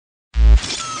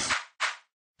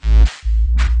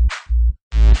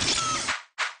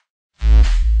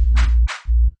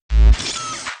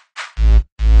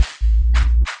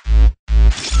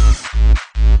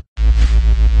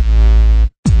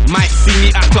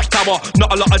clock tower.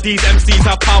 Not a lot of these MCs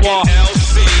have power.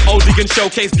 Odegan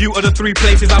showcase view of the 3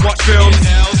 places I watch films.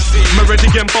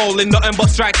 Meridian bowling, nothing but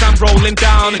strikes, I'm rolling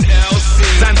down.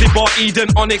 Zanzibar, Eden,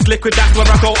 Onyx, Liquid, that's where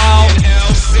I go out.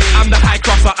 I'm the high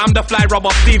crosser, I'm the fly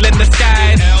robber, stealing the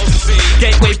skies.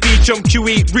 Gateway, Beecham,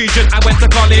 QE, region, I went to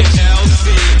college.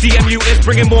 DMU is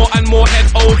bringing more and more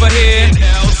heads over here.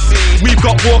 We've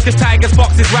got walkers, tigers,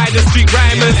 foxes, riders, street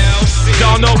rhymers.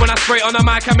 Y'all know when I spray on the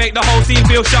mic, I make the whole scene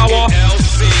feel shower.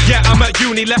 Yeah, I'm at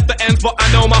uni, left the ends, but I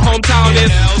know my hometown is.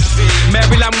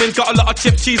 Maryland wins, got a lot of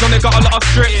chip cheese on it, got a lot of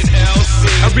strips.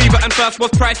 Arriva and First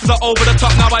World prices are over the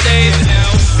top nowadays.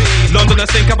 London a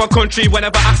think of a country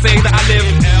whenever I say that I live.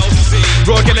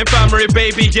 Royal Infirmary,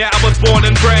 baby, yeah, I was born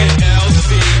and bred.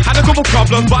 Had a couple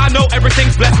problems, but I know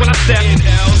everything's blessed when I step.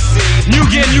 New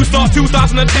year, new start,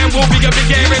 2010 will be a big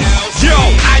airing. Yo,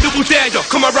 I double dare you,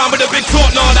 come around with a big talk,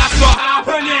 no, that's not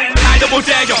happening. I double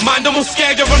dare you, man, don't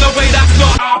scared you, run away, that's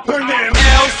not happening.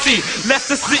 LC,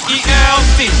 Leicester City,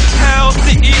 LC,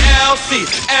 LC, LC,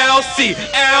 LC,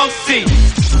 LC.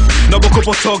 Number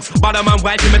couple thugs, bad man,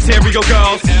 white material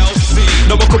girls.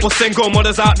 Number couple single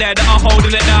mothers out there that are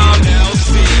holding it down.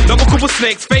 Number couple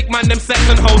snakes, fake man, them sex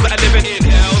and hoes that are living.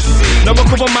 Number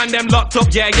couple man, them locked up,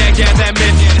 yeah, they're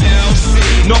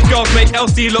missed. Knock girls make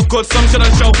LC look good, some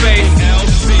shouldn't show face.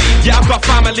 Yeah, I've got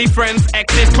family, friends,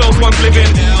 exes, close ones living.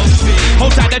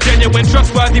 Hold tight, they're genuine,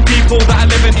 trustworthy people that are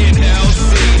living.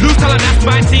 Loose talent, that's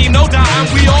my team, no doubt, and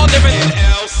we all living.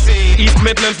 East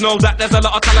Midlands know that there's a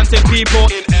lot of talented people.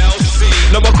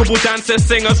 Number couple dancers,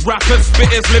 singers, rappers,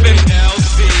 spitters living.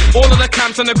 All of the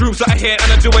camps and the groups that are here and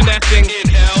are doing their thing.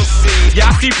 Yeah,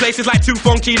 I see places like Too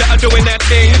Funky that are doing their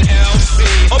thing.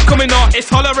 Upcoming artists,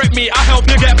 holler at me, I'll help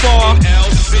you get far.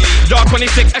 Yard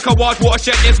 26, Echo Ward,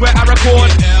 Watershed is where I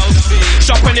record.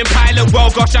 Shopping in Pilot,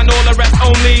 well gosh, and all the rest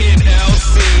only.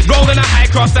 Rolling a High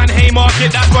Cross and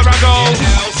Haymarket, that's where I go.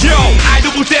 Yo, I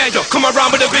double dare you, come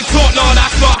around with a big talk, no,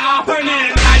 that's not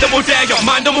happening. I double dare you,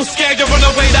 man, don't scared you, run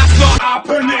away, that's not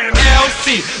happening.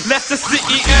 LC, Leicester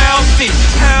City, LC,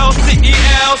 LC,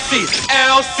 LC,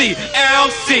 LC,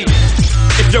 LC.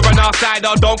 If you're an outsider,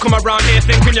 don't come around here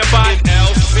thinking you're bad.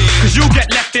 Cause you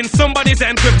get left in somebody's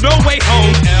end with no way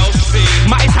home.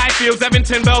 Mighty's Highfields,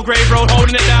 Evington, Belgrave Road,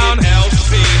 holding it down.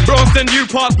 Bronston,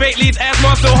 Newport, Baitleys,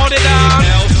 Esmond, still hold it down.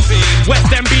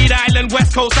 West End, Bede Island,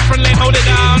 West Coast, Saffron Lane, hold it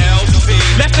down.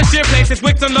 Leicestershire places,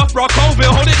 Wigton, Loughborough,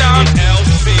 Colville, hold it down.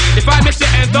 If I miss your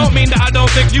end, don't mean that I don't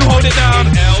think you hold it down.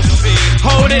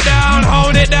 Hold it down,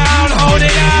 hold it down, hold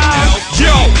it down.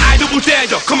 Yo, I double dare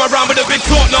you, come around with a big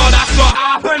talk, no, that's not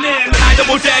happening. I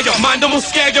double dare you, man, don't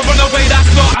scared you, run away, that's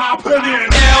not happening.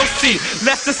 LC,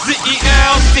 Leicester City,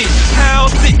 LC,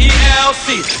 LC,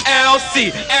 LC, LC,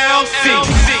 LC.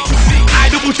 I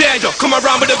double dare you, come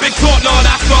around with a big talk, no,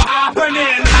 that's not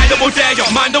happening. I double dare you,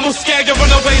 man, don't scared you, run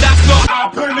away, that's not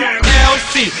happening.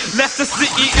 LC, Leicester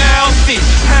City, LC,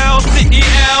 LC,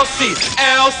 LC,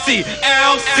 LC,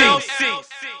 LC.